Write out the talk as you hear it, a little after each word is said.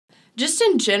just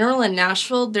in general in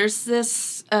Nashville, there's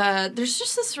just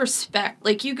this respect.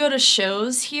 Like, you go to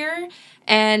shows here,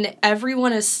 and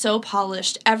everyone is so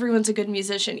polished. Everyone's a good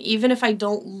musician. Even if I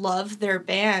don't love their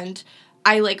band,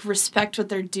 I, like, respect what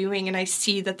they're doing, and I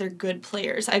see that they're good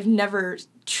players. I've never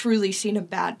truly seen a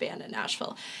bad band in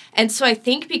Nashville. And so I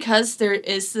think because there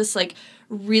is this, like,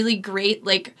 really great,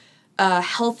 like,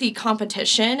 healthy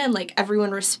competition and, like,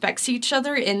 everyone respects each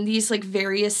other in these, like,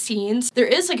 various scenes, there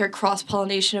is, like, a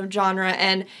cross-pollination of genre,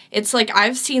 and it's, like,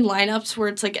 I've seen lineups where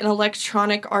it's, like, an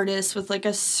electronic artist with, like,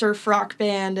 a surf rock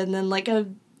band and then, like, a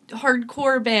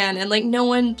hardcore band, and, like, no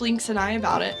one blinks an eye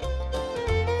about it.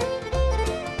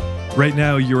 Right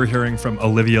now, you are hearing from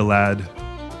Olivia Ladd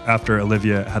after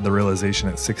Olivia had the realization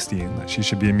at 16 that she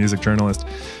should be a music journalist.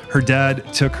 Her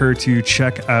dad took her to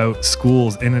check out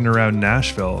schools in and around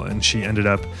Nashville, and she ended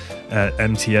up at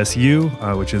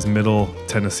MTSU, which is Middle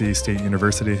Tennessee State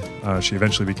University. She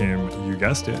eventually became, you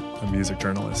guessed it, a music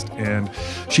journalist. And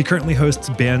she currently hosts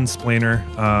Bandsplainer,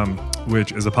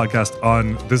 which is a podcast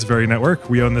on this very network,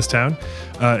 We Own This Town,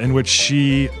 in which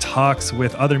she talks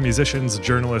with other musicians,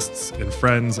 journalists, and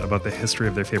friends about the history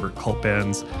of their favorite cult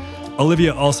bands.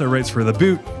 Olivia also writes for The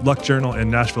Boot, Luck Journal,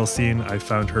 and Nashville Scene. I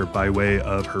found her by way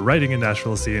of her writing in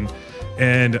Nashville Scene.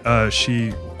 And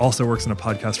she also works in a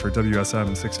podcast for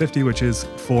WSM 650, which is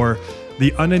for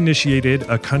the uninitiated,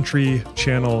 a country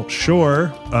channel,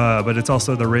 sure, but it's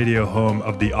also the radio home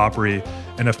of the Opry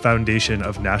and a foundation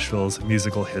of Nashville's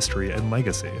musical history and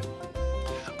legacy.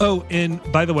 Oh, and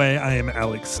by the way, I am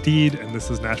Alex Steed, and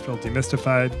this is Nashville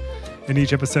Demystified. In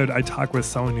each episode, I talk with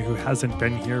someone who hasn't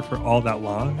been here for all that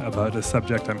long about a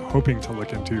subject I'm hoping to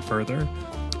look into further.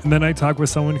 And then I talk with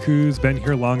someone who's been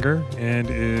here longer and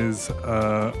is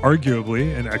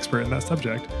arguably an expert in that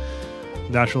subject.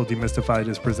 Nashville Demystified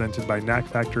is presented by Knack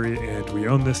Factory, and We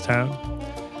Own This Town.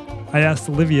 I asked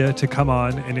Olivia to come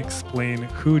on and explain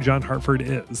who John Hartford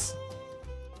is.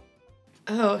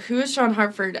 Oh, who is John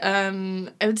Hartford? I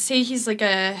would say he's like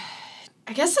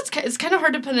I guess it's kind of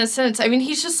hard to put in a sentence. I mean,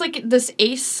 he's just like this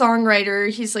ace songwriter.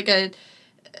 He's like a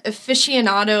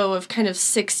aficionado of kind of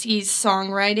 60s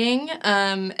songwriting,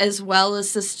 as well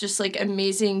as this just like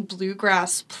amazing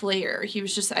bluegrass player. He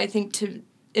was just, I think,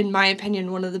 in my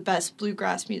opinion, one of the best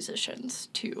bluegrass musicians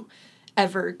to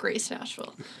ever grace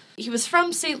Nashville. He was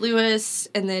from St. Louis,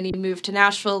 and then he moved to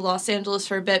Nashville, Los Angeles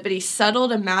for a bit, but he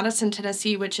settled in Madison,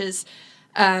 Tennessee, which is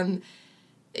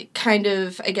kind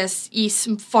of, I guess,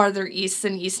 farther east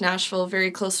than East Nashville, very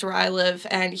close to where I live,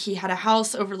 and he had a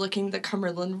house overlooking the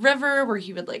Cumberland River where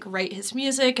he would, like, write his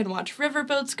music and watch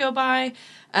riverboats go by.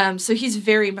 So he's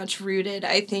very much rooted,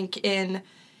 I think, in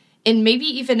maybe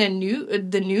even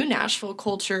the new Nashville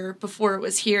culture before it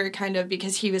was here, kind of,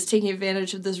 because he was taking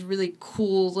advantage of this really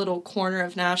cool little corner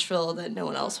of Nashville that no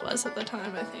one else was at the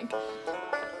time, I think.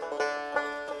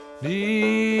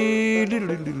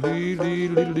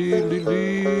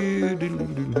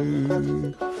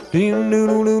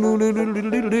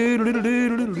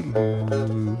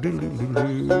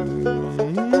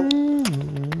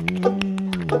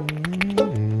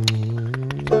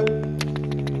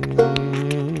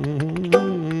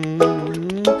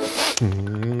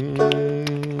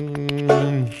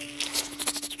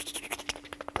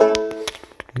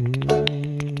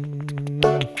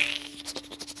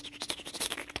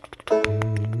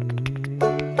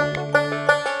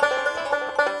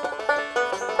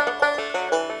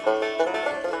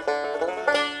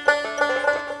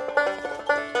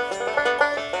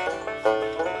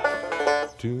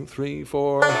 Two, three,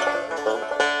 four.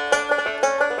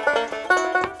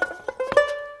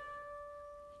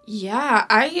 Yeah,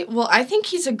 I think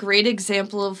he's a great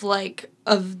example of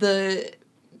the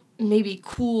maybe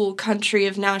cool country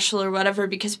of Nashville or whatever,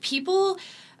 because people,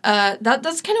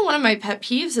 that's kind of one of my pet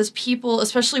peeves is people,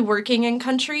 especially working in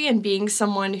country and being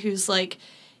someone who's like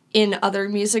in other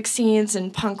music scenes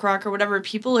and punk rock or whatever,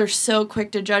 people are so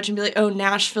quick to judge and be like, oh,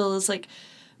 Nashville is like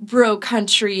bro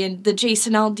country and the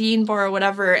Jason Aldean bar or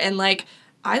whatever, and like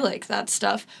I like that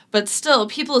stuff, but still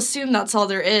people assume that's all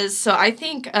there is. So I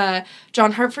think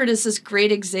John Hartford is this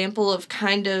great example of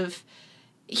kind of,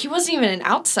 he wasn't even an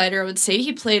outsider, I would say.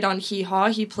 He played on Hee Haw,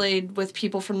 he played with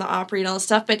people from the Opry and all this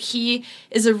stuff, but he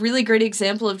is a really great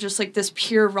example of just like this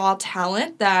pure raw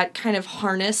talent that kind of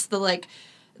harnessed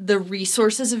the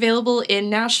resources available in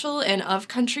Nashville and of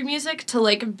country music to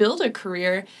like build a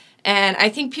career. And I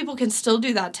think people can still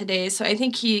do that today. So I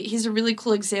think he's a really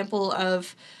cool example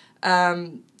of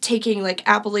taking like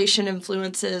Appalachian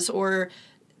influences, or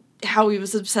how he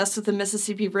was obsessed with the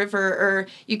Mississippi River, or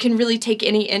you can really take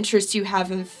any interest you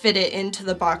have and fit it into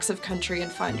the box of country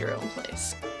and find your own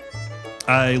place.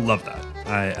 I love that.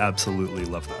 I absolutely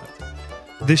love that.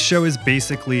 This show is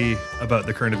basically about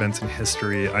the current events in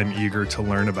history I'm eager to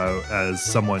learn about as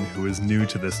someone who is new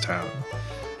to this town.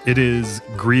 It is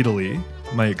greedily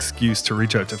my excuse to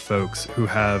reach out to folks who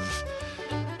have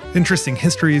interesting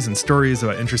histories and stories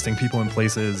about interesting people and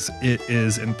places. It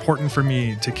is important for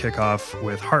me to kick off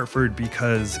with Hartford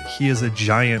because he is a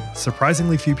giant.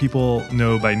 Surprisingly few people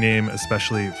know by name,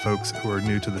 especially folks who are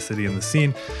new to the city and the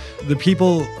scene. The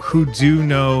people who do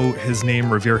know his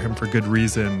name revere him for good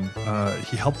reason.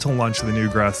 He helped to launch the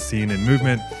Newgrass scene and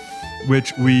movement,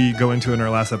 which we go into in our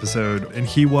last episode. And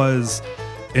he was,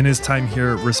 in his time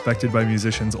here, respected by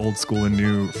musicians old school and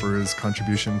new for his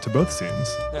contribution to both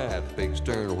scenes. That big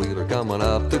stern wheeler coming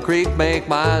up the creek make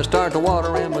my eyes start to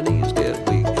water and my knees get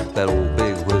weak. That old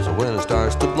big whistle when it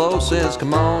starts to blow says,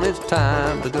 come on, it's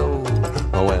time to go.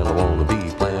 Oh, well, I want to be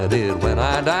planted when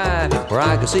I die, where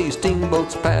I can see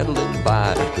steamboats paddling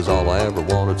by. 'Cause all I ever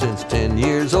wanted since 10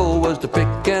 years old was to pick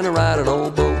and ride an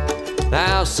old boat.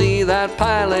 Now see that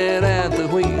pilot at the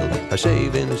wheel, a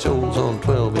shaving shoals on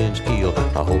 12-inch keel.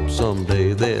 I hope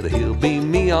someday that he'll be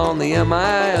me on the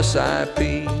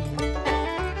MISIP.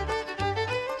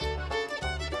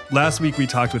 Last week we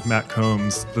talked with Matt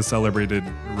Combs, the celebrated,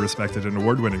 respected, and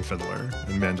award-winning fiddler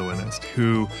and mandolinist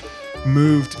who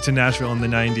moved to Nashville in the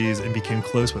 90s and became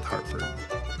close with Hartford.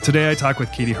 Today I talk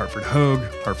with Katie Hartford Hogue,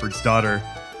 Hartford's daughter.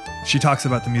 She talks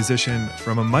about the musician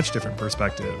from a much different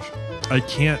perspective. I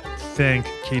can't thank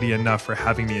Katie enough for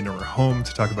having me into her home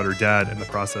to talk about her dad and the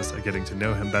process of getting to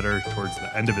know him better towards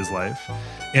the end of his life,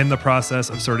 and the process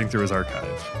of sorting through his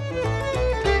archive.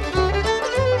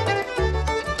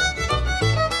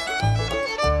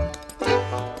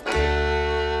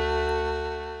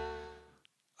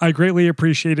 I greatly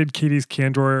appreciated Katie's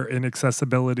candor and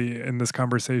accessibility in this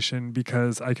conversation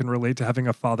because I can relate to having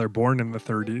a father born in the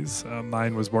 30s.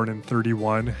 Mine was born in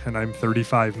 31 and I'm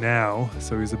 35 now,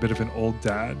 so he's a bit of an old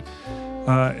dad.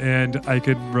 And I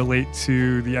could relate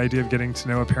to the idea of getting to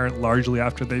know a parent largely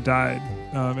after they died.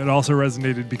 It also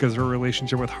resonated because her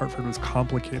relationship with Hartford was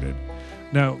complicated.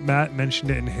 Now, Matt mentioned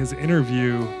it in his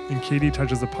interview, and Katie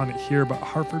touches upon it here, but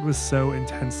Hartford was so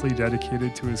intensely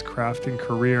dedicated to his craft and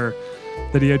career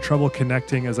that he had trouble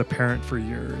connecting as a parent for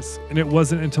years. And it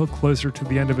wasn't until closer to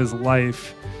the end of his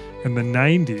life in the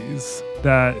 90s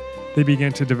that they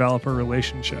began to develop a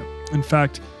relationship. In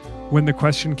fact, when the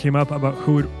question came up about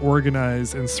who would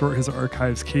organize and sort his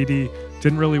archives, Katie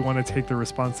didn't really want to take the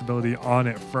responsibility on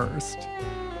it first.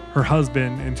 Her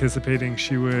husband, anticipating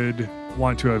she would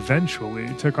want to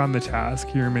eventually, took on the task.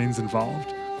 He remains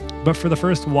involved. But for the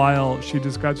first while, she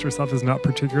describes herself as not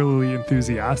particularly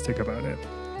enthusiastic about it.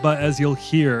 But as you'll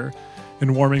hear,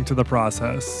 in warming to the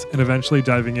process and eventually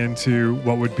diving into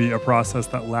what would be a process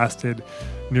that lasted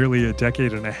nearly a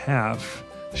decade and a half,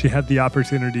 she had the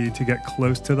opportunity to get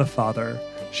close to the father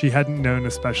she hadn't known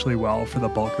especially well for the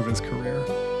bulk of his career.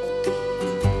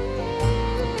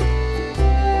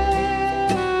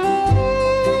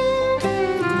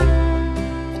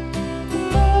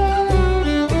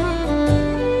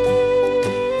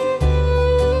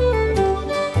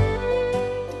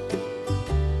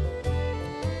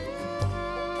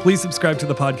 Please subscribe to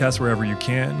the podcast wherever you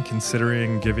can,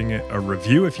 considering giving it a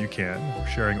review if you can, or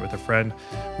sharing it with a friend.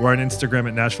 We're on Instagram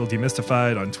at Nashville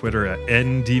Demystified, on Twitter at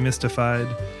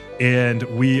ndemystified, and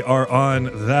we are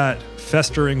on that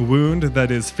festering wound that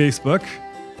is Facebook.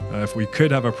 If we could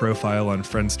have a profile on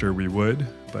Friendster, we would,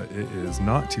 but it is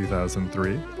not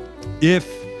 2003. If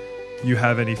you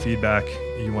have any feedback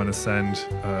you want to send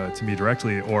to me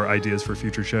directly or ideas for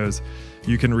future shows,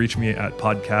 you can reach me at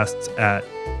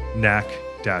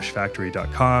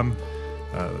podcasts@knack-factory.com.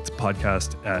 That's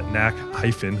podcast at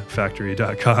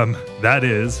knack-factory.com. That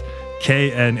is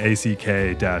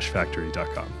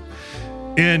knack-factory.com.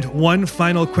 And one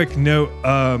final quick note.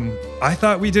 I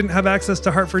thought we didn't have access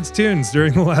to Hartford's tunes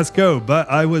during the last go, but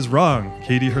I was wrong.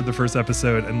 Katie heard the first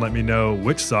episode and let me know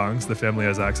which songs the family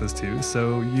has access to.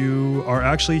 So you are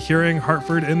actually hearing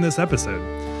Hartford in this episode.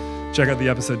 Check out the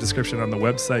episode description on the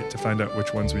website to find out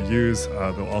which ones we use.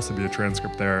 There'll also be a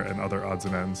transcript there and other odds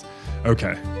and ends.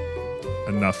 Okay,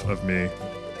 enough of me.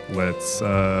 Let's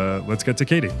get to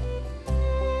Katie.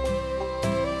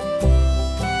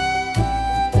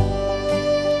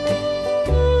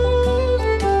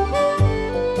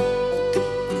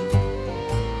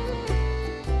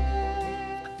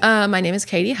 My name is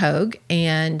Katie Hogue,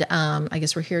 and I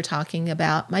guess we're here talking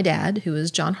about my dad, who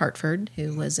is John Hartford,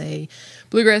 who was a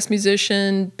bluegrass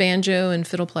musician, banjo and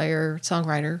fiddle player,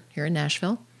 songwriter here in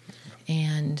Nashville.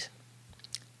 And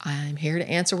I'm here to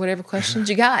answer whatever questions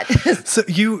you got. So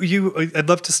I'd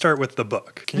love to start with the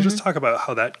book. Can you just talk about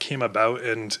how that came about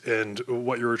and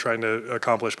what you were trying to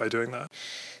accomplish by doing that?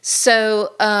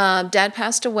 So Dad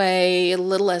passed away a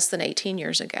little less than 18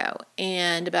 years ago.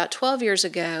 And about 12 years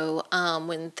ago,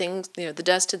 when things, the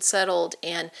dust had settled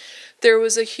and there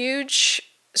was a huge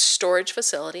storage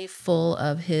facility full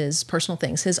of his personal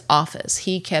things, his office.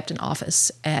 He kept an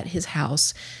office at his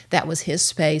house. That was his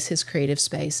space, his creative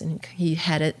space. And he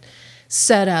had it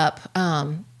set up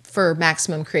for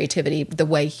maximum creativity the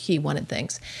way he wanted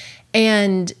things.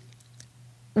 And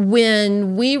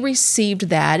when we received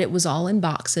that, it was all in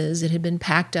boxes. It had been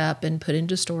packed up and put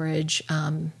into storage.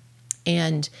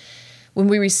 And when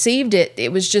we received it,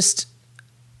 it was just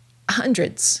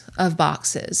hundreds of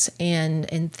boxes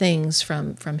and things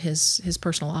from his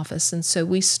personal office. And so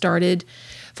we started,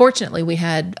 fortunately, we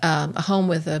had a home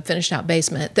with a finished out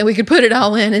basement that we could put it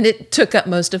all in, and it took up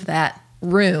most of that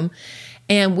room.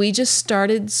 And we just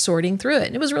started sorting through it.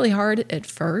 And it was really hard at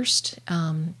first,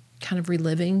 kind of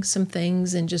reliving some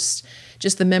things, and just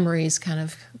the memories kind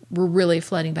of were really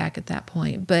flooding back at that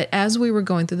point. But as we were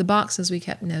going through the boxes, we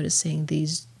kept noticing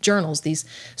these journals, these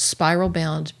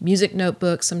spiral-bound music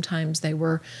notebooks. Sometimes they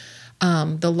were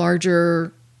the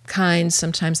larger kinds,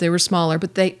 sometimes they were smaller,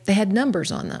 but they had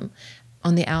numbers on them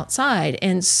on the outside.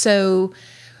 And so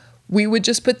we would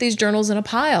just put these journals in a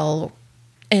pile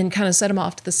and kind of set them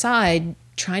off to the side,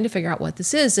 trying to figure out what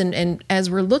this is. And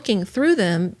as we're looking through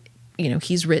them,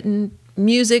 he's written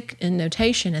music and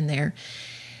notation in there.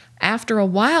 After a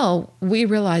while, we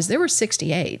realized there were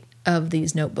 68 of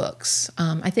these notebooks.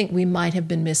 I think we might have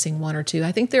been missing one or two.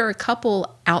 I think there are a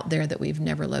couple out there that we've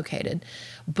never located.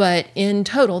 But in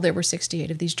total, there were 68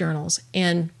 of these journals.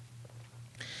 And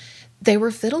they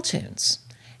were fiddle tunes.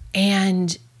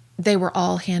 And they were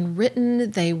all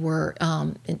handwritten. They were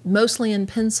mostly in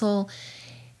pencil.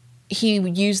 He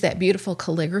used that beautiful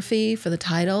calligraphy for the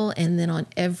title, and then on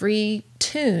every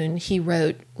tune, he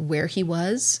wrote where he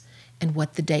was and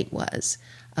what the date was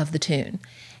of the tune.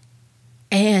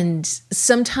 And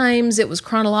sometimes it was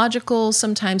chronological.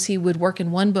 Sometimes he would work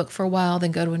in one book for a while,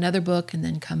 then go to another book, and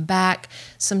then come back.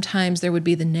 Sometimes there would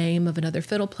be the name of another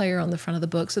fiddle player on the front of the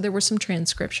book. So there were some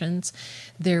transcriptions.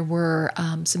 There were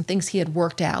some things he had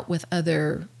worked out with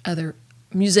other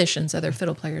musicians, other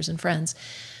fiddle players and friends.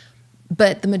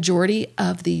 But the majority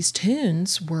of these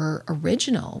tunes were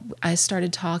original. I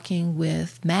started talking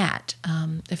with Matt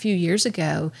a few years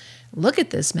ago. Look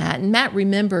at this, Matt. And Matt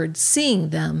remembered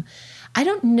seeing them. I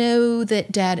don't know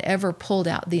that Dad ever pulled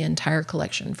out the entire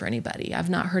collection for anybody. I've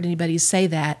not heard anybody say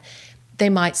that. They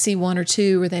might see one or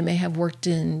two, or they may have worked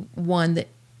in one that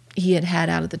he had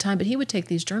out at the time. But he would take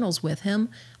these journals with him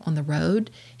on the road.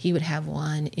 He would have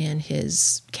one in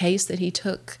his case that he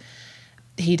took.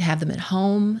 He'd have them at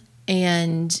home.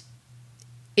 And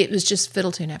it was just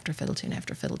fiddle tune after fiddle tune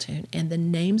after fiddle tune. And the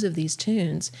names of these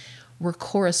tunes were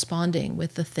corresponding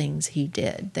with the things he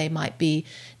did. They might be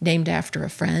named after a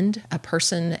friend, a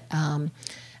person,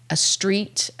 a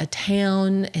street, a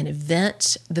town, an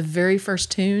event. The very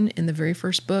first tune in the very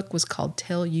first book was called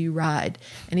Telluride.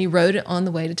 And he wrote it on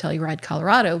the way to Telluride,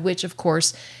 Colorado, which, of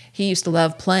course, he used to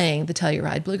love playing the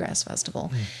Telluride Bluegrass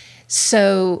Festival.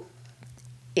 So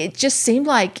it just seemed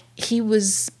like he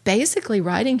was basically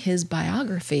writing his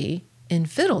biography in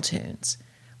fiddle tunes,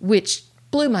 which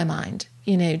blew my mind,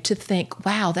 to think,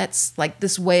 wow, that's like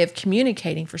this way of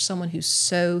communicating for someone who's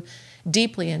so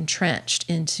deeply entrenched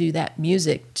into that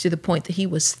music to the point that he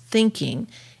was thinking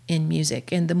in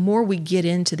music. And the more we get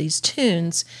into these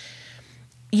tunes,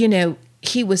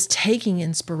 he was taking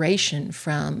inspiration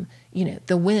from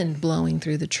the wind blowing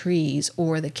through the trees,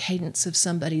 or the cadence of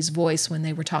somebody's voice when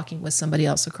they were talking with somebody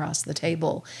else across the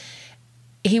table.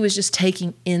 He was just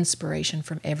taking inspiration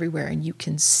from everywhere, and you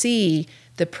can see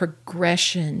the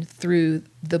progression through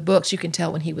the books. You can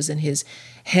tell when he was in his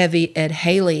heavy Ed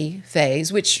Haley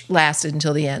phase, which lasted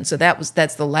until the end. So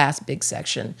that's the last big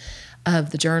section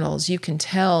of the journals. You can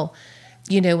tell,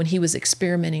 when he was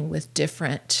experimenting with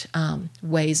different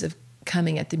ways of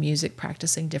coming at the music,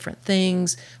 practicing different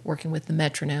things, working with the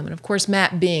metronome. And of course,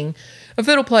 Matt, being a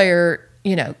fiddle player,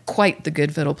 quite the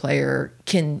good fiddle player,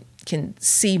 can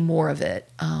see more of it,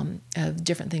 of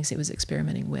different things he was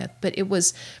experimenting with. But it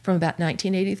was from about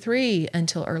 1983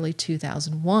 until early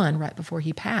 2001, right before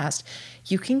he passed,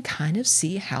 you can kind of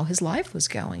see how his life was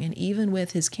going. And even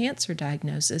with his cancer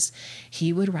diagnosis,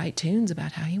 he would write tunes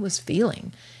about how he was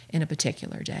feeling in a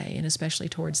particular day. And especially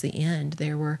towards the end,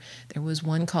 there was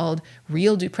one called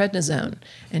Real Du Prednisone.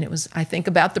 And it was, I think,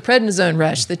 about the prednisone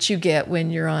rush that you get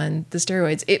when you're on the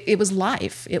steroids. It was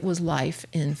life. It was life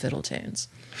in fiddle tunes.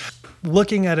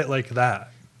 Looking at it like that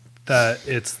that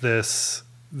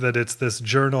it's this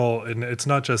journal, and it's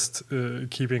not just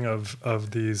keeping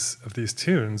of these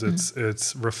tunes.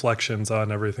 It's reflections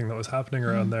on everything that was happening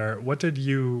around there. What did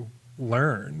you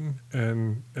learn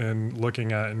and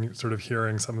looking at and sort of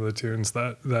hearing some of the tunes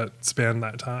that span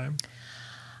that time?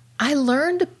 I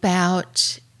learned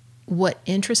about what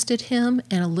interested him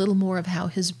and a little more of how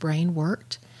his brain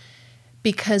worked,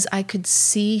 because I could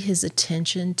see his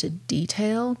attention to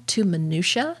detail, to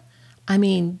minutia. I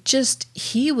mean,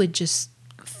 he would just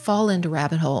fall into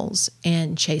rabbit holes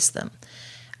and chase them,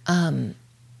 and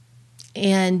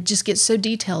just get so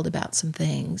detailed about some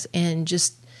things. And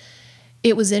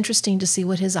it was interesting to see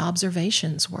what his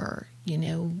observations were.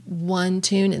 One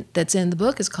tune that's in the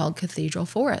book is called Cathedral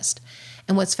Forest.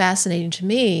 And what's fascinating to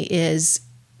me is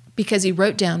because he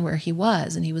wrote down where he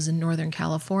was, and he was in Northern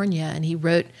California, and he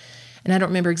wrote, and I don't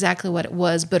remember exactly what it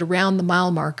was, but around the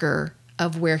mile marker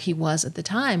of where he was at the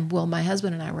time. Well, my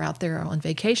husband and I were out there on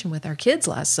vacation with our kids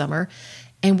last summer,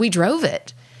 and we drove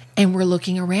it, and we're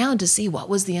looking around to see what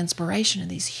was the inspiration of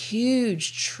these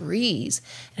huge trees.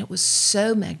 And it was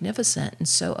so magnificent and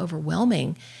so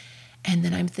overwhelming. And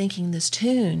then I'm thinking, this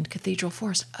tune, Cathedral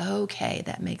Forest, okay,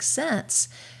 that makes sense,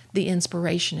 the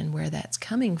inspiration and where that's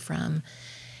coming from.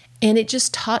 And it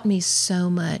just taught me so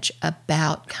much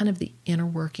about kind of the inner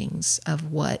workings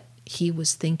of what he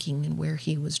was thinking and where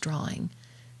he was drawing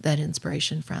that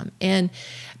inspiration from. And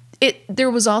there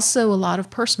was also a lot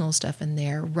of personal stuff in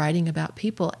there, writing about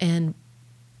people. And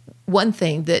one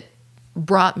thing that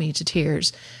brought me to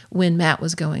tears when Matt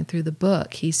was going through the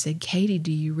book, he said, "Katie,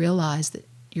 do you realize that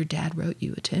your dad wrote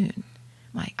you a tune?"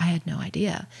 I'm like, I had no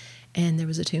idea. And there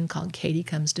was a tune called Katie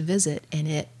Comes to Visit,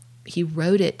 and he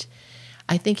wrote it,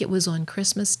 I think it was on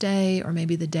Christmas Day or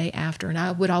maybe the day after, and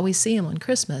I would always see him on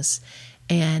Christmas.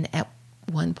 And at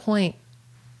one point,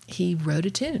 he wrote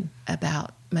a tune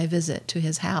about my visit to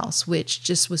his house, which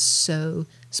just was so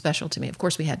special to me. Of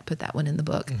course, we had to put that one in the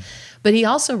book. But he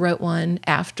also wrote one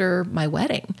after my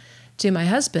wedding to my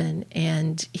husband.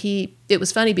 And it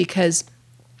was funny because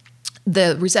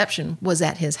the reception was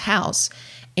at his house,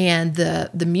 and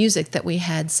the music that we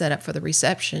had set up for the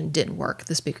reception didn't work.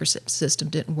 The speaker system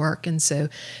didn't work. And so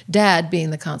Dad, being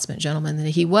the consummate gentleman that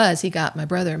he got my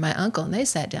brother and my uncle, and they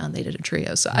sat down, they did a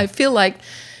trio. So I feel like,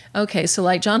 okay, so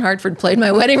like John Hartford played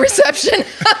my wedding reception.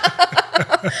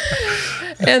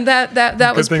 And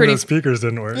that was pretty. Those speakers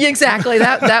didn't work. Exactly.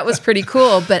 That was pretty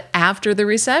cool. But after the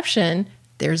reception,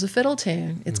 there's a fiddle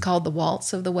tune. It's called The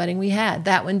Waltz of the Wedding We Had.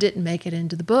 That one didn't make it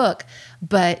into the book,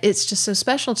 but it's just so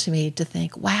special to me to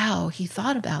think, wow, he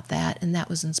thought about that, and that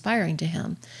was inspiring to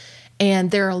him. And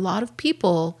there are a lot of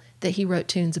people that he wrote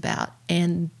tunes about,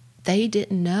 and they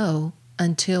didn't know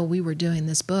until we were doing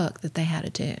this book that they had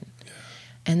a tune.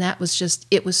 And that was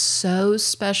it was so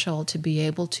special to be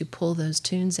able to pull those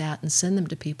tunes out and send them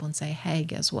to people and say, hey,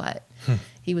 guess what?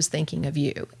 He was thinking of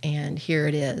you, and here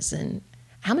it is. And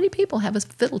how many people have a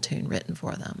fiddle tune written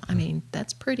for them? I mean,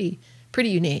 that's pretty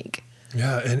unique.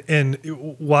 Yeah, and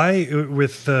why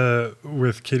with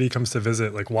Kitty Comes to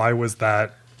Visit, like why was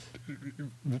that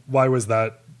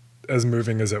as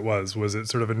moving as it was? Was it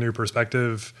sort of a new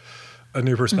perspective on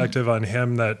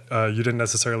him that you didn't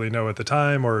necessarily know at the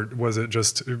time, or was it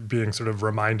just being sort of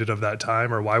reminded of that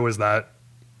time, or why was that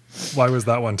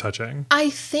one touching? I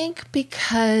think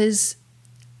because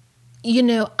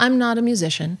I'm not a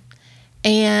musician.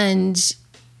 And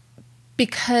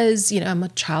because, I'm a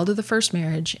child of the first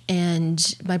marriage,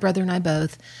 and my brother and I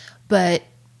both, but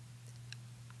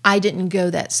I didn't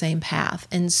go that same path.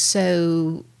 And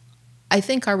so I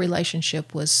think our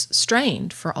relationship was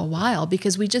strained for a while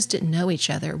because we just didn't know each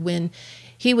other. When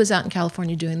he was out in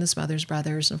California doing the Smothers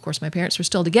Brothers, and of course my parents were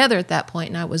still together at that point,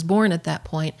 and I was born at that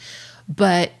point.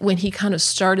 But when he kind of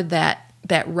started that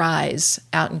rise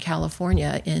out in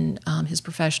California in his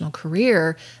professional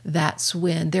career, that's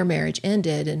when their marriage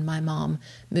ended and my mom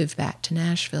moved back to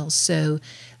Nashville. So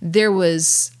there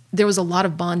was a lot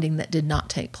of bonding that did not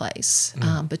take place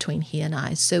between he and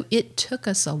I. So it took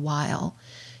us a while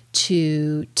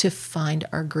to find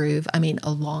our groove. I mean,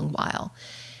 a long while.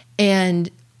 And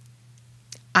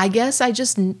I guess I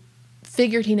just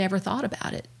figured he never thought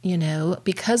about it,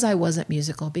 because I wasn't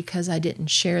musical, because I didn't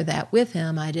share that with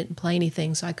him. I didn't play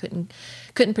anything, so I couldn't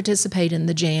participate in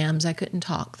the jams. I couldn't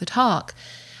talk the talk.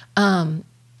 And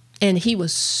he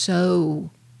was so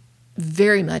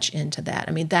very much into that.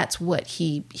 I mean, that's what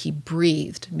he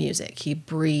breathed music. He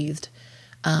breathed,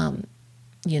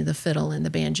 the fiddle and the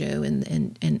banjo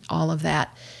and all of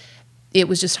that. It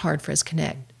was just hard for us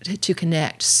to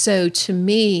connect. So to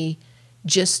me,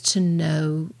 just to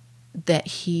know that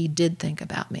he did think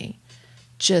about me,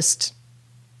 just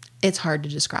it's hard to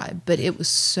describe, but it was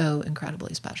so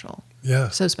incredibly special. Yeah.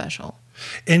 So special.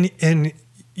 And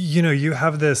you know, you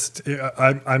have this,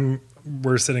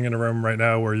 we're sitting in a room right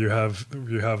now where you have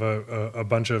a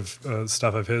bunch of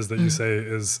stuff of his that you say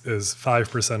is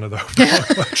 5% of the overall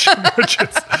collection, which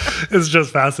is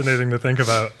just fascinating to think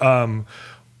about. I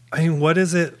mean, what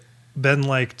has it been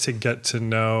like to get to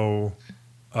know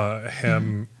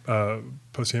him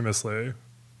posthumously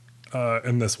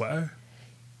in this way?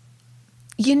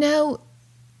 You know,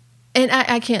 and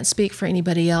I can't speak for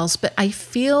anybody else, but I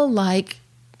feel like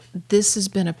this has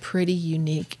been a pretty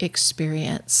unique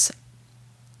experience.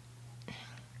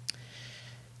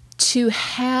 To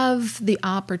have the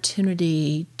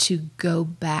opportunity to go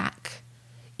back.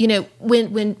 You know,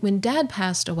 when Dad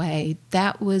passed away,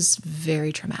 that was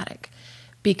very traumatic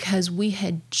because we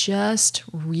had just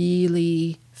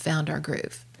really found our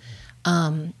groove.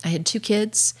 I had 2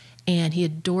 kids, and he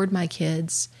adored my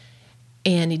kids,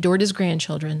 and he adored his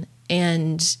grandchildren,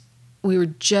 and we were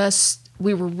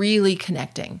really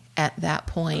connecting at that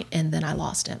point, and then I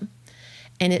lost him.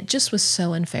 And it just was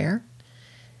so unfair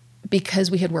because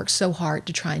we had worked so hard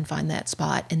to try and find that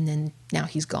spot, and then now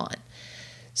he's gone.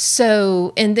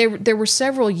 So, and there were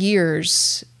several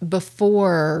years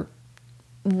before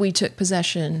we took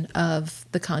possession of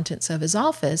the contents of his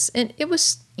office, and it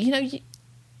was, you know,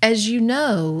 as you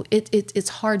know, it's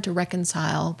hard to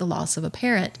reconcile the loss of a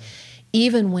parent,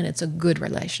 even when it's a good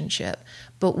relationship.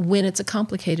 But when it's a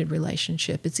complicated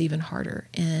relationship, it's even harder.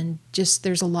 And just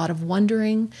there's a lot of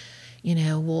wondering, you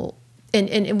know, well,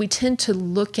 and we tend to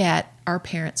look at our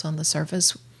parents on the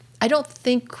surface. I don't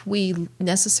think we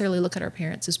necessarily look at our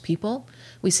parents as people.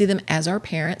 We see them as our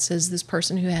parents, as this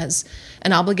person who has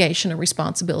an obligation, a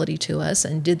responsibility to us,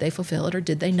 and did they fulfill it or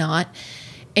did they not?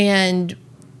 And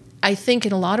I think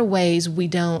in a lot of ways we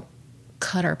don't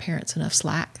cut our parents enough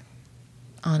slack,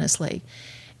 honestly.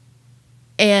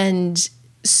 And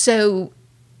so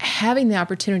having the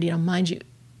opportunity, now mind you,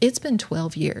 it's been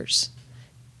 12 years.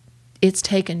 It's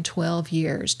taken 12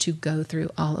 years to go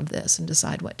through all of this and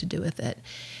decide what to do with it.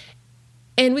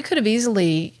 And I could have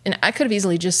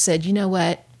easily just said, you know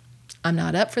what, I'm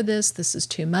not up for this. This is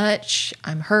too much.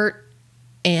 I'm hurt.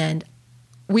 And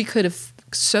we could have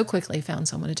so quickly found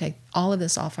someone to take all of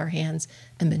this off our hands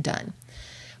and been done.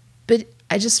 But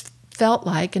I just felt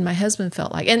like, and my husband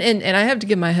felt like, and I have to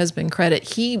give my husband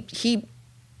credit,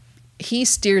 he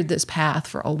steered this path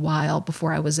for a while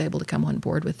before I was able to come on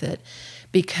board with it,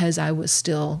 because I was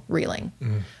still reeling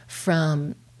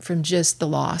from just the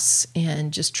loss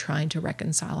and just trying to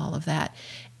reconcile all of that.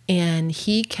 And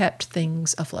he kept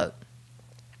things afloat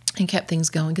and kept things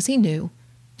going because he knew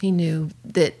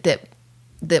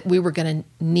that we were going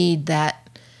to need that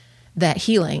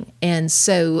healing. And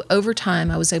so over time,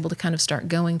 I was able to kind of start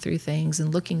going through things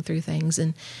and looking through things.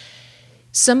 And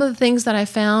some of the things that I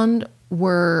found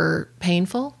were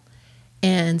painful,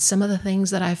 and some of the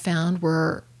things that I found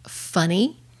were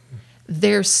funny.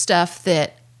 There's stuff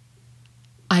that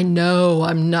I know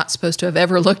I'm not supposed to have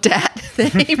ever looked at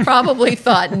that he probably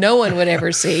thought no one would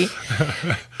ever see.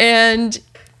 And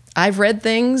I've read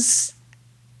things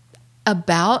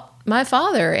about my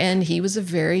father, and he was a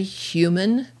very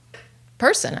human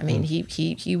person. I mean,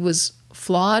 he was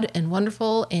flawed and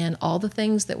wonderful and all the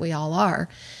things that we all are.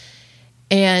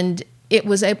 And it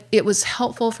was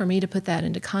helpful for me to put that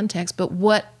into context. But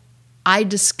what I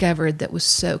discovered that was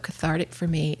so cathartic for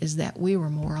me is that we were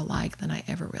more alike than I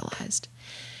ever realized.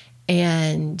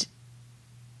 And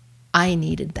I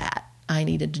needed that. I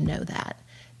needed to know that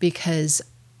because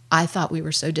I thought we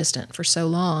were so distant for so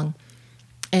long.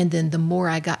 And then the more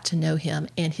I got to know him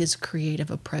and his creative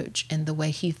approach and the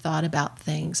way he thought about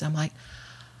things, I'm like,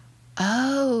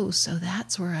 oh, so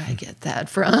that's where I get that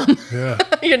from. Yeah.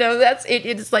 You know, that's it.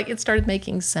 It's like it started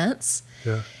making sense.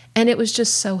 Yeah. And it was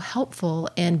just so helpful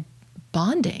and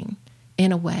bonding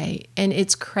in a way. And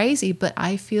it's crazy, but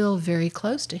I feel very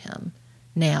close to him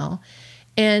now.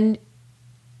 And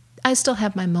I still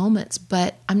have my moments,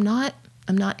 but I'm not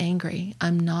angry.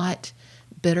 I'm not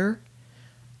bitter.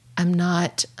 I'm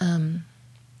not, I'm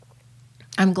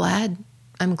glad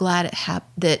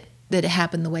that it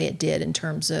happened the way it did in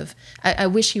terms of, I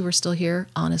wish he were still here,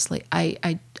 honestly.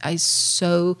 I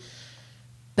so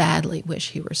badly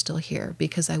wish he were still here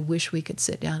because I wish we could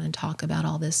sit down and talk about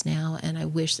all this now. And I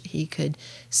wish that he could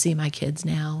see my kids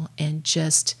now and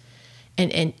just,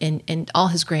 and all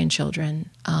his grandchildren,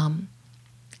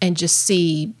 and just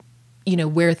see, you know,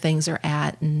 where things are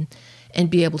at and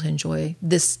be able to enjoy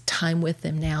this time with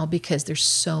them now because there's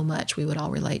so much we would all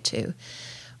relate to.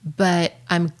 But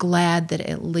I'm glad that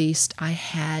at least I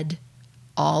had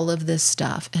all of this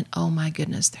stuff. And oh my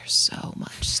goodness, there's so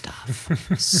much stuff,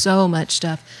 so much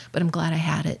stuff. But I'm glad I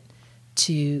had it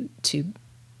to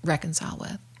reconcile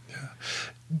with. Yeah.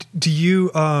 Do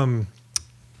you,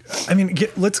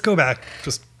 let's go back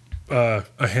just a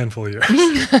handful of years.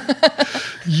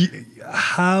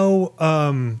 How,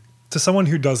 to someone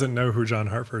who doesn't know who John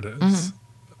Hartford is,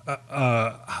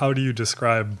 how do you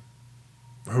describe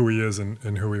who he is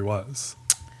and who he was?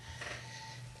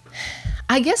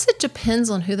 I guess it depends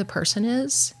on who the person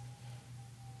is.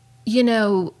 You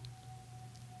know,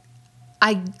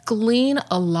 I glean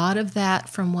a lot of that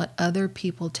from what other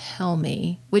people tell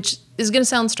me, which is going to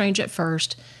sound strange at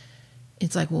first.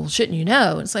 It's like, well, shouldn't you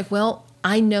know? It's like, well,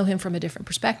 I know him from a different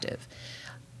perspective.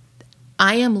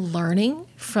 I am learning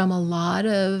from a lot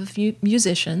of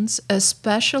musicians,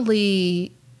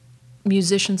 especially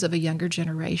musicians of a younger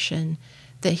generation,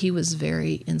 that he was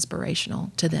very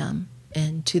inspirational to them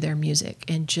and to their music,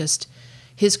 and just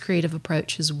his creative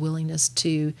approach, his willingness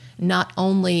to not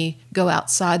only go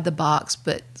outside the box,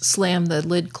 but slam the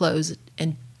lid closed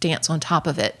and dance on top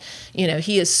of it. You know,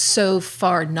 he is so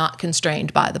far not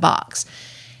constrained by the box.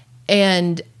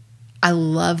 And I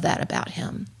love that about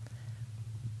him.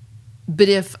 But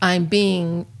if I'm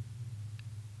being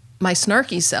my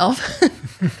snarky self,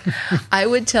 I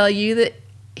would tell you that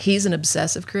he's an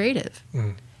obsessive creative.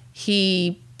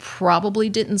 He probably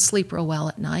didn't sleep real well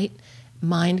at night,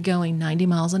 mind going 90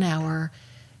 miles an hour,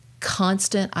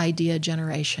 constant idea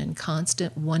generation,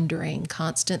 constant wondering,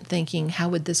 constant thinking, how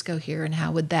would this go here and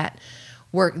how would that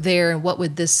work there and what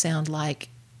would this sound like?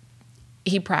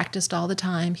 He practiced all the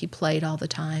time. He played all the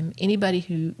time. Anybody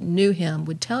who knew him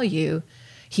would tell you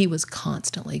he was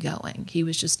constantly going. He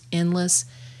was just endless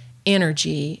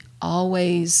energy,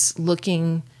 always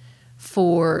looking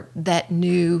for that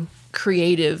new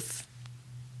creative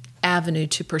avenue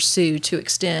to pursue, to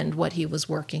extend what he was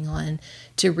working on,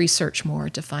 to research more,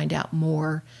 to find out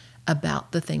more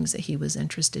about the things that he was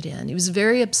interested in. He was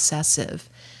very obsessive.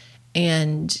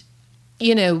 And,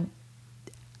 you know,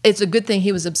 it's a good thing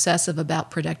he was obsessive about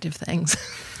productive things.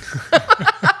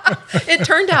 It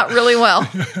turned out really well.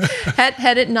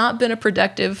 Had it not been a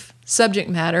productive subject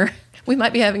matter, we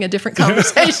might be having a different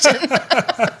conversation.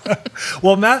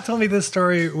 Well, Matt told me this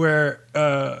story where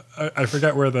I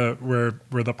forget where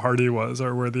the party was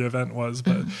or where the event was,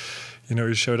 but you know,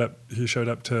 he showed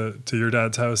up to your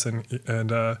dad's house and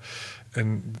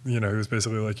you know, he was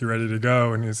basically like, "You ready to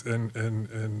go?" And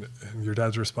and your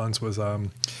dad's response was,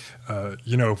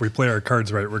 "You know, if we play our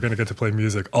cards right, we're going to get to play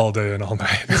music all day and all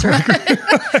night." That's right.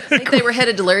 I think they were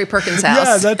headed to Larry Perkins'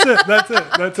 house. Yeah,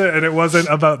 that's it. And it wasn't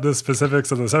about the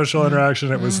specifics of the social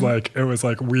interaction. It was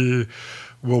like we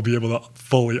will be able to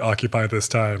fully occupy this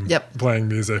time playing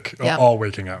music all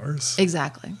waking hours.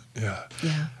 Exactly. Yeah.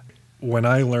 Yeah. When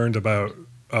I learned about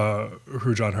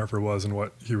who John Hartford was and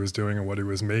what he was doing and what he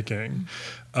was making,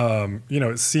 you know,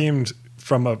 it seemed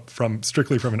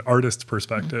strictly from an artist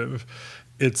perspective,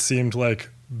 it seemed like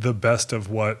the best of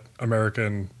what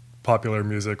American popular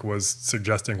music was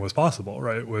suggesting was possible,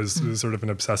 right? Was sort of an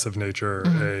obsessive nature,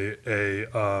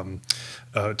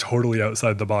 a totally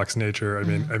outside the box nature. I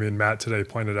mean, Matt today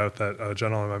pointed out that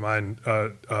 "Gentle on My Mind"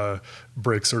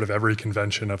 breaks sort of every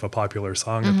convention of a popular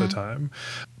song at the time.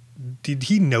 Did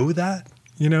he know that,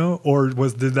 you know, or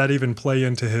did that even play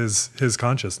into his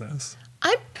consciousness?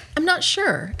 I'm not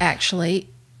sure, actually.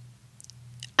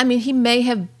 I mean, he may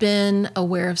have been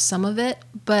aware of some of it,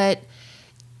 but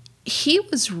he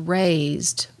was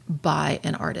raised by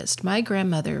an artist. My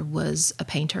grandmother was a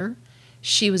painter.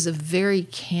 She was a very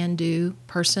can-do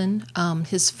person.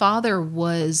 His father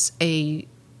was a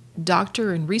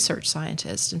doctor and research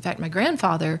scientist. In fact, my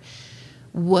grandfather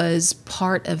was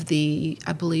part of the,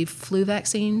 I believe, flu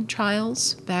vaccine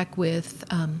trials back with,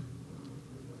 I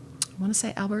want to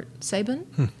say Albert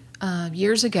Sabin,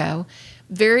 years ago.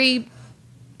 Very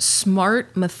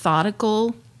smart,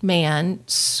 methodical man,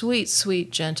 sweet,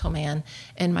 sweet, gentle man.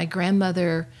 And my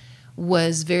grandmother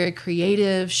was very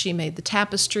creative. She made the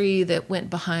tapestry that went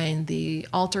behind the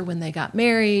altar when they got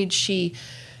married. She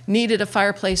needed a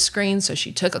fireplace screen, so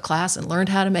she took a class and learned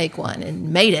how to make one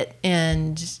and made it.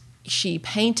 And she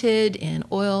painted in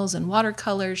oils and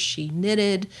watercolors. She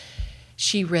knitted.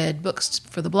 She read books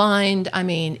for the blind. I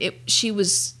mean, she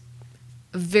was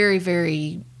a very,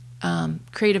 very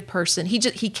creative person. He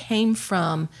came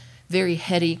from very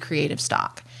heady creative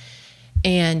stock,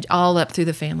 and all up through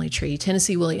the family tree.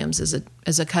 Tennessee Williams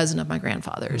is a cousin of my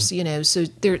grandfather's. You know, so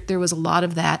there was a lot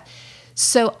of that.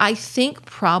 So I think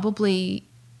probably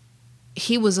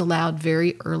he was allowed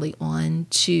very early on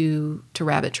to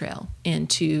rabbit trail and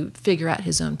to figure out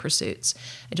his own pursuits.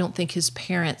 I don't think his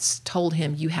parents told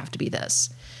him, "You have to be this."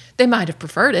 They might have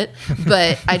preferred it,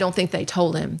 but I don't think they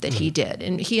told him that he did.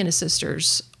 And he and his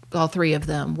sisters, all three of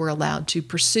them, were allowed to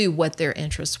pursue what their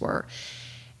interests were.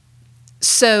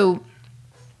 So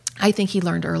I think he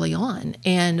learned early on.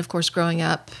 And of course, growing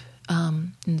up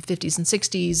in the 50s and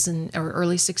 60s or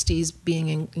early 60s,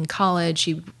 being in college,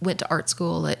 he went to art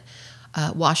school at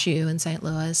WashU in St.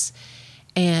 Louis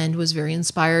and was very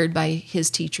inspired by his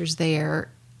teachers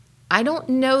there. I don't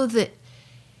know that,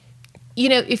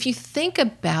 if you think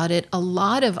about it, a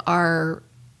lot of our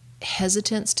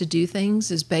hesitance to do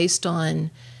things is based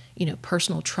on,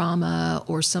 personal trauma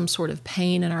or some sort of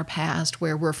pain in our past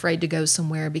where we're afraid to go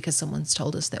somewhere because someone's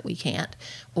told us that we can't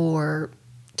or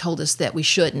told us that we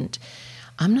shouldn't.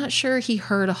 I'm not sure he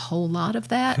heard a whole lot of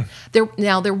that.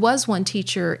 There was one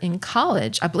teacher in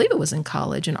college, I believe it was in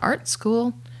college, in art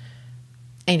school,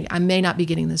 and I may not be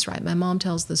getting this right. My mom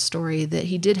tells this story that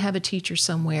he did have a teacher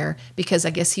somewhere because I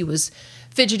guess he was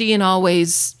fidgety and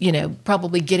always,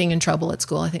 probably getting in trouble at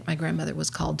school. I think my grandmother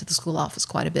was called to the school office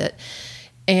quite a bit.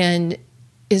 And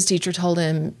his teacher told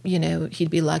him, he'd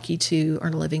be lucky to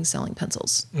earn a living selling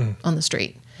pencils on the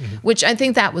street, which I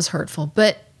think that was hurtful.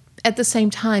 But at the same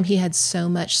time, he had so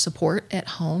much support at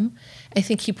home. I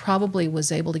think he probably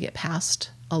was able to get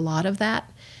past a lot of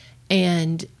that.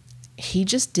 And he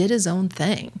just did his own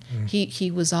thing. He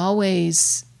was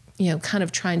always, kind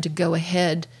of trying to go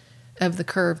ahead of the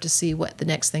curve to see what the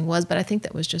next thing was. But I think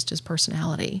that was just his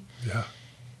personality. Yeah.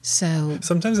 So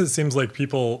sometimes it seems like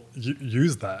people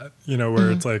use that, where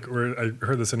it's like, where I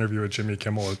heard this interview with Jimmy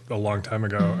Kimmel a long time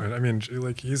ago. And I mean,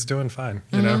 like, he's doing fine,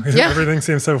 Yeah. Everything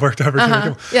seems so worked out for Jimmy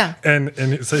Kimmel. Yeah.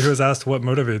 And so he was asked what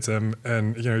motivates him.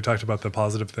 And, he talked about the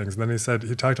positive things. And then he said,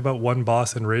 he talked about one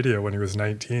boss in radio when he was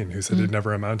 19 who said he'd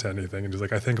never amount to anything. And he's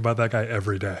like, I think about that guy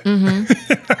every day.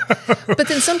 But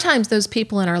then sometimes those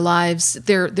people in our lives,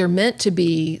 they're meant to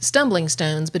be stumbling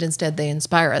stones, but instead they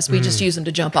inspire us. We just use them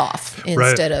to jump off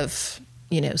instead of,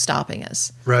 stopping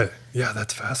us. Right. Yeah,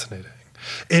 that's fascinating.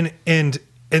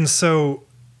 And so,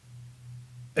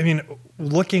 I mean,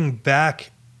 looking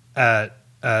back at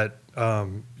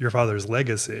your father's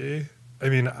legacy, I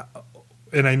mean,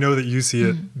 and I know that you see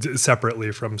it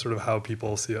separately from sort of how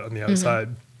people see it on the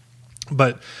outside,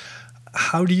 but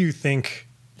how do you think,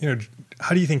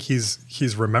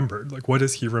 he's remembered? Like, what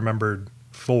is he remembered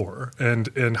for?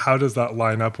 And how does that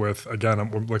line up with, again,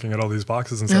 I'm looking at all these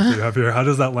boxes and stuff that you have here. How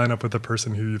does that line up with the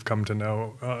person who you've come to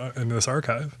know in this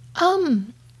archive?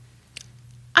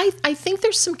 I think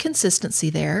there's some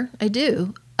consistency there. I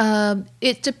do.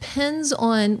 It depends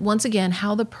on, once again,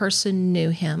 how the person knew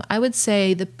him. I would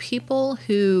say the people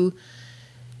who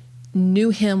knew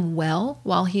him well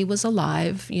while he was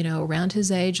alive, around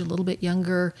his age, a little bit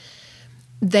younger,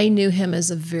 they knew him as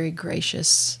a very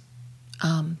gracious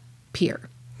peer.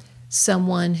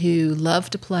 Someone who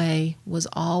loved to play, was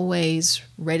always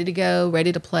ready to go,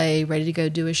 ready to play, ready to go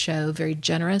do a show, very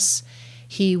generous.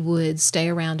 He would stay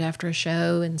around after a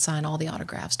show and sign all the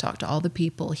autographs, talk to all the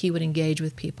people. He would engage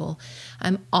with people.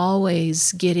 I'm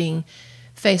always getting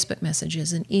Facebook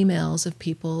messages and emails of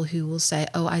people who will say,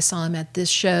 oh, I saw him at this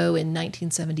show in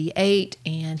 1978,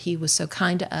 and he was so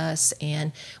kind to us,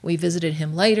 and we visited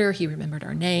him later. He remembered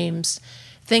our names,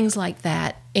 things like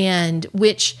that, and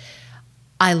which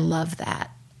I love that.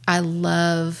 I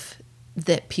love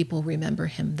that people remember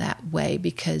him that way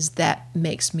because that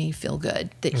makes me feel good,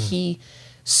 that he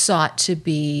sought to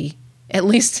be, at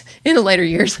least in the later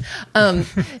years,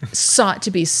 sought to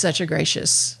be such a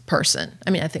gracious person. I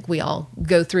mean, I think we all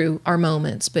go through our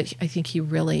moments, but I think he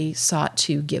really sought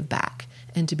to give back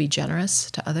and to be generous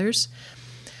to others.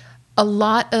 A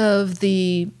lot of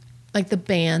the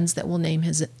bands that will name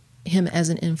him as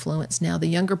an influence now, the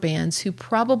younger bands who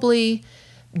probably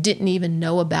didn't even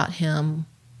know about him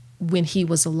when he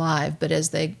was alive, but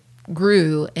as they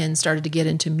grew and started to get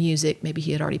into music, maybe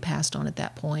he had already passed on at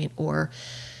that point,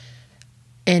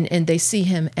 and they see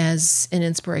him as an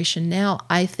inspiration now.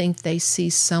 I think they see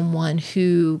someone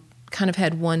who kind of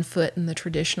had one foot in the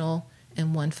traditional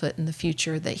and one foot in the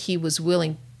future, that he was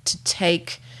willing to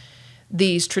take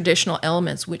these traditional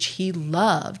elements, which he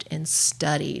loved and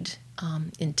studied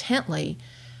intently,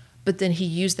 but then he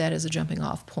used that as a jumping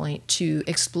off point to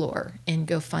explore and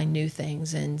go find new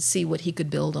things and see what he could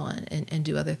build on and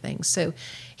do other things. So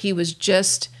he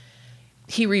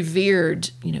revered,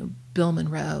 Bill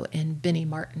Monroe and Benny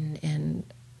Martin and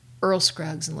Earl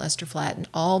Scruggs and Lester Flatt and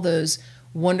all those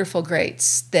wonderful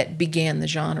greats that began the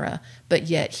genre, but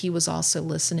yet he was also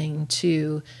listening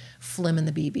to Flim and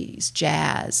the BBs,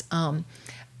 jazz.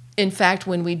 In fact,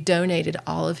 when we donated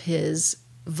all of his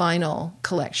vinyl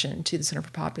collection to the Center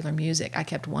for Popular Music, I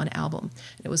kept one album.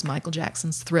 It was Michael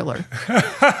Jackson's Thriller.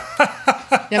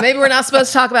 Now, maybe we're not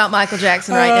supposed to talk about Michael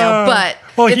Jackson right now, but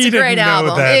it's a great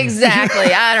album.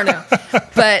 Exactly. I don't know.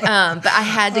 But I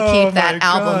had to keep that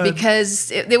album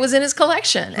because it was in his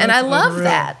collection. And I love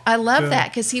that. I love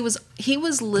that because he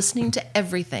was listening to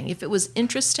everything. If it was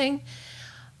interesting,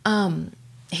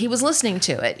 he was listening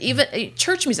to it. Even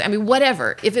church music, I mean,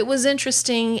 whatever. If it was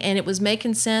interesting and it was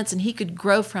making sense and he could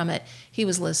grow from it, he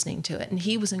was listening to it. And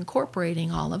he was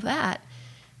incorporating all of that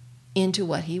into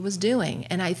what he was doing.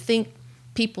 And I think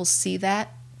people see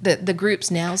that, the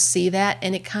groups now see that,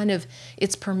 and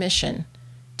it's permission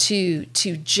to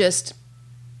just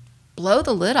blow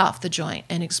the lid off the joint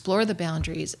and explore the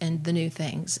boundaries and the new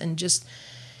things. And just,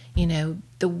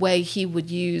 the way he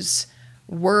would use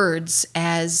words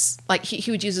as, like, he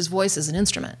would use his voice as an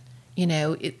instrument.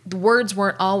 The words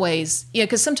weren't always,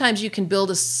 because sometimes you can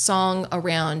build a song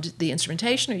around the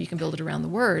instrumentation or you can build it around the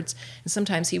words. And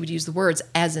sometimes he would use the words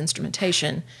as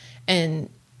instrumentation. And,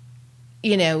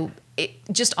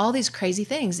 just all these crazy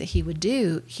things that he would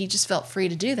do, he just felt free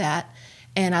to do that.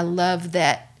 And I love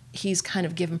that he's kind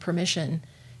of given permission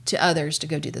to others to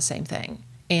go do the same thing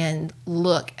and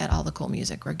look at all the cool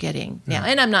music we're getting now.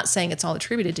 And I'm not saying it's all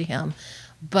attributed to him,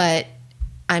 but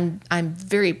I'm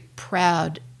very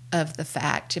proud of the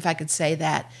fact, if I could say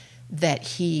that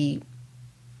he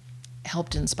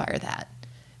helped inspire that,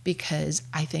 because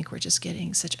I think we're just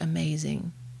getting such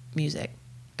amazing music,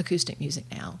 acoustic music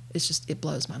now. It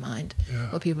blows my mind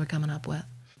what people are coming up with.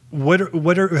 What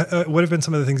have been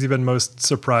some of the things you've been most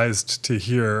surprised to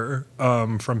hear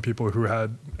from people who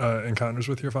had encounters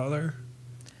with your father?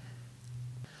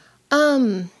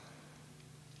 Well,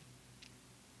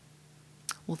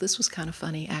 this was kind of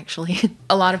funny, actually.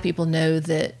 A lot of people know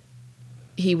that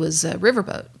he was a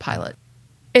riverboat pilot.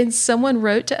 And someone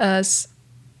wrote to us,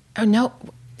 no,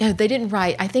 they didn't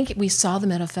write. I think we saw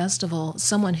them at a festival,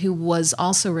 someone who was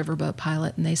also a riverboat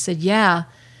pilot, and they said, yeah,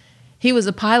 he was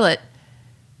a pilot,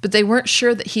 but they weren't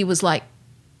sure that he was like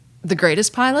the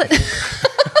greatest pilot.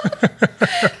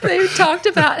 They talked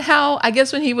about how, I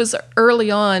guess when he was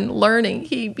early on learning,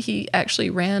 he actually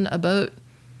ran a boat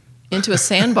into a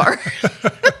sandbar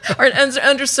or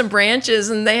under some branches,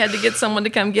 and they had to get someone to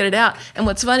come get it out. And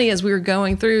what's funny is we were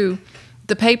going through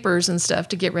the papers and stuff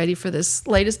to get ready for this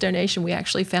latest donation. We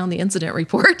actually found the incident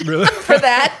report for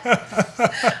that.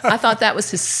 I thought that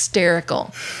was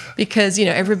hysterical because,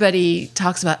 everybody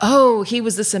talks about, oh, he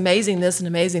was this amazing this and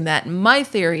amazing that. And my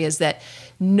theory is that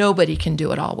nobody can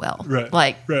do it all well.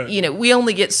 Right. We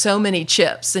only get so many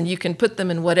chips, and you can put them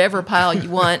in whatever pile you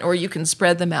want, or you can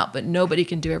spread them out, but nobody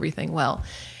can do everything well.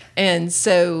 And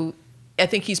so I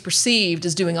think he's perceived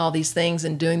as doing all these things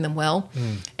and doing them well.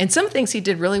 And some things he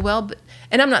did really well,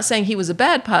 and I'm not saying he was a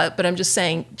bad pilot, but I'm just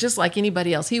saying, just like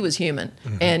anybody else, he was human,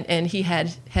 and he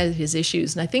had his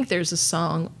issues. And I think there's a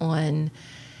song on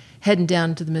Heading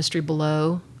Down to the Mystery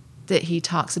Below that he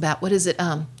talks about. What is it?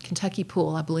 Kentucky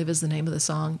Pool, I believe, is the name of the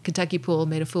song. Kentucky Pool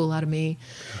made a fool out of me.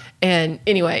 And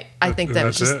anyway, I think that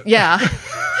was just it. Yeah.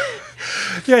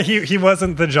 Yeah, he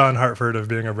wasn't the John Hartford of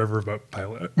being a riverboat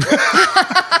pilot.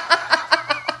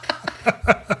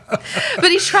 But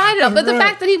he tried it. But the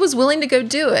fact that he was willing to go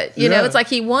do it, it's like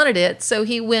he wanted it, so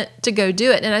he went to go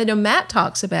do it. And I know Matt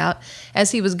talks about,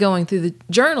 as he was going through the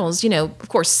journals, of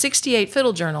course, 68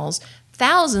 fiddle journals,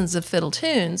 thousands of fiddle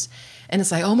tunes. And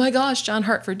it's like, oh my gosh, John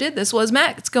Hartford did this. Well, as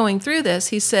Matt's going through this,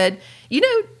 he said,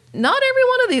 not every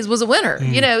one of these was a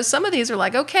winner. Some of these are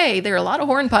like, okay, there are a lot of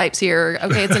hornpipes here.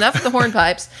 Okay, it's enough of the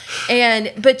hornpipes.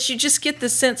 But you just get the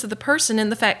sense of the person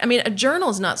and the fact, a journal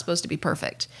is not supposed to be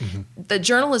perfect. The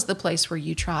journal is the place where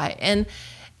you try. And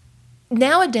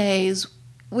nowadays,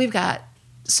 we've got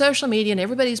social media, and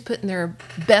everybody's putting their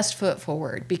best foot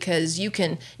forward, because you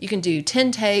can do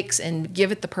 10 takes and give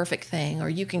it the perfect thing, or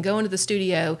you can go into the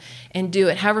studio and do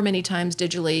it however many times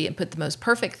digitally and put the most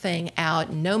perfect thing out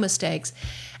and no mistakes.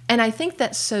 And I think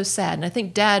that's so sad, and I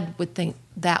think Dad would think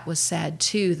that was sad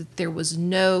too, that there was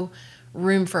no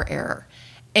room for error.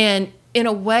 And in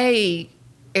a way,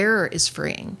 error is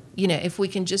freeing. If we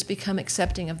can just become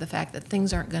accepting of the fact that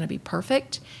things aren't going to be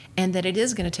perfect, and that it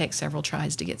is going to take several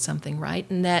tries to get something right,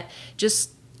 and that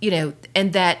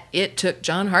and that it took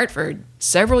John Hartford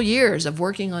several years of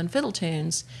working on fiddle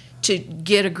tunes to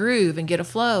get a groove and get a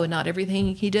flow, and not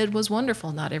everything he did was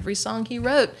wonderful. Not every song he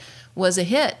wrote was a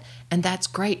hit, and that's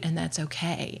great, and that's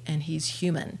okay, and he's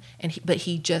human, but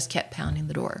he just kept pounding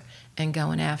the door and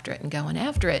going after it and going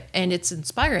after it. And it's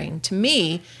inspiring to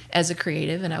me as a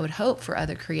creative, and I would hope for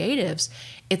other creatives.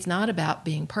 It's not about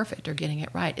being perfect or getting it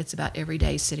right. It's about every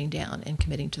day sitting down and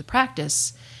committing to the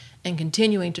practice and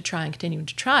continuing to try.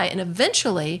 And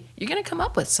eventually, you're going to come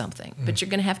up with something, but you're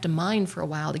going to have to mine for a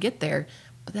while to get there.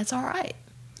 But that's all right.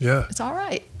 Yeah. It's all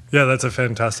right. Yeah, that's a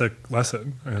fantastic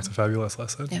lesson. And it's a fabulous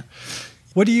lesson. Yeah.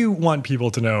 What do you want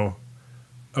people to know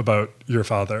about your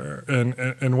father?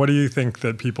 And what do you think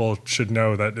that people should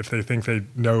know, that if they think they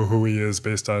know who he is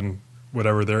based on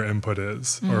whatever their input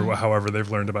is, or however they've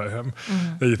learned about him,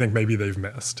 that you think maybe they've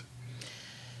missed?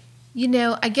 You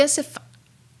know, I guess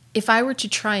if I were to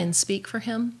try and speak for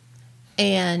him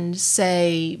and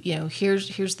say, you know,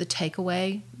 here's the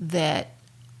takeaway that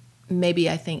maybe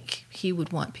I think he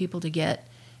would want people to get,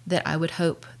 that I would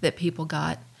hope that people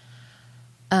got.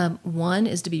 One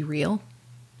is to be real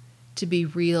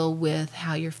with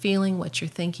how you're feeling, what you're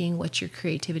thinking, what your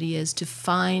creativity is, to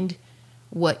find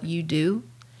what you do.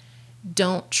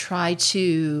 Don't try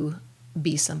to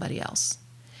be somebody else.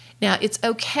 Now, it's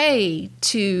okay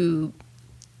to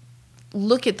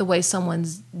look at the way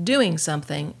someone's doing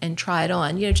something and try it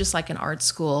on. You know, just like in art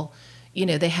school, you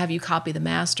know, they have you copy the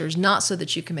masters, not so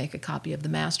that you can make a copy of the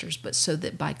masters, but so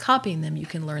that by copying them, you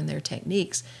can learn their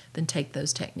techniques, then take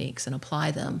those techniques and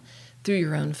apply them through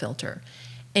your own filter.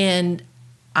 And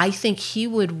I think he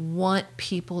would want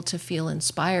people to feel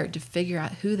inspired to figure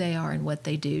out who they are and what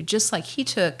they do, just like he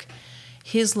took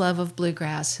his love of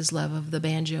bluegrass, his love of the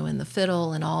banjo and the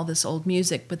fiddle and all this old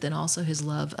music, but then also his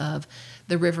love of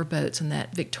the riverboats and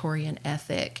that Victorian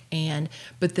ethic,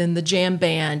 but then the jam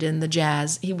band and the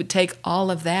jazz. He would take all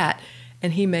of that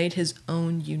and he made his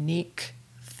own unique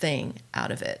thing out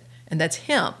of it. And that's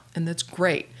him, and that's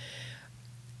great.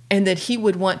 And that he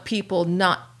would want people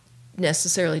not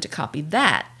necessarily to copy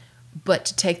that, but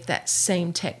to take that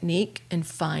same technique and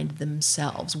find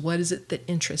themselves. What is it that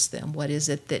interests them? What is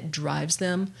it that drives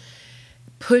them?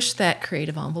 Push that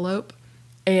creative envelope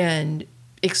and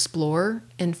explore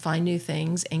and find new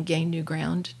things and gain new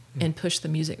ground and push the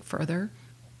music further.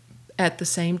 At the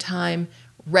same time,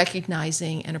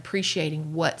 recognizing and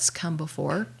appreciating what's come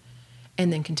before,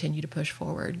 and then continue to push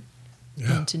forward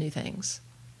into new things.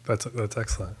 That's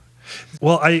excellent.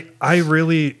 Well, I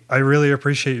really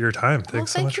appreciate your time.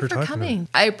 Thanks so much for talking. Coming. To me.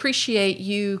 I appreciate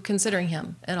you considering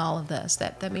him in all of this.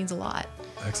 That means a lot.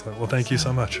 Excellent. Well, thank you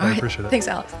so much. I appreciate it. Thanks,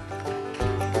 Alex.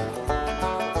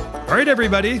 All right,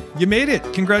 everybody, you made it.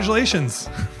 Congratulations.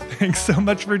 Thanks so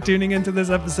much for tuning into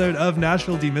this episode of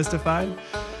Nashville Demystified.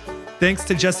 Thanks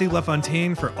to Jesse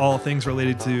LaFontaine for all things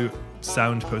related to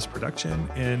sound post-production.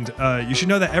 And you should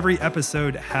know that every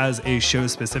episode has a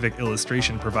show-specific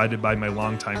illustration provided by my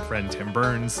longtime friend Tim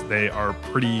Burns. They are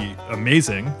pretty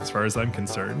amazing as far as I'm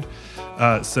concerned.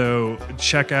 So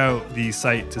check out the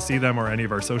site to see them, or any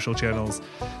of our social channels.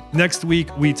 Next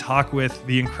week, we talk with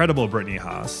the incredible Brittany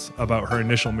Haas about her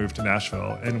initial move to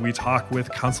Nashville. And we talk with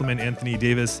Councilman Anthony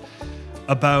Davis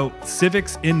about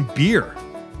civics in beer.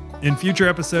 In future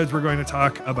episodes, we're going to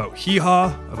talk about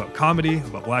hee-haw, about comedy,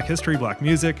 about Black history, Black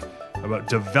music, about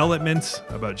development,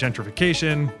 about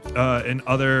gentrification, and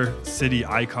other city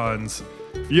icons.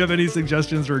 If you have any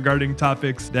suggestions regarding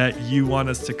topics that you want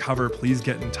us to cover, please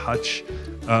get in touch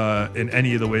in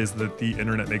any of the ways that the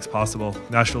internet makes possible.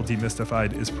 Nashville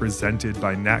Demystified is presented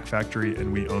by Knack Factory,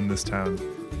 and we own this town.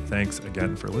 Thanks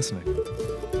again for listening.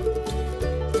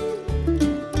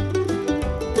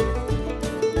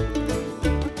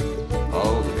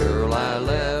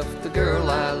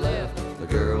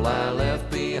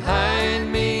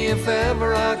 If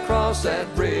ever I cross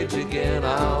that bridge again,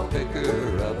 I'll pick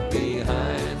her up.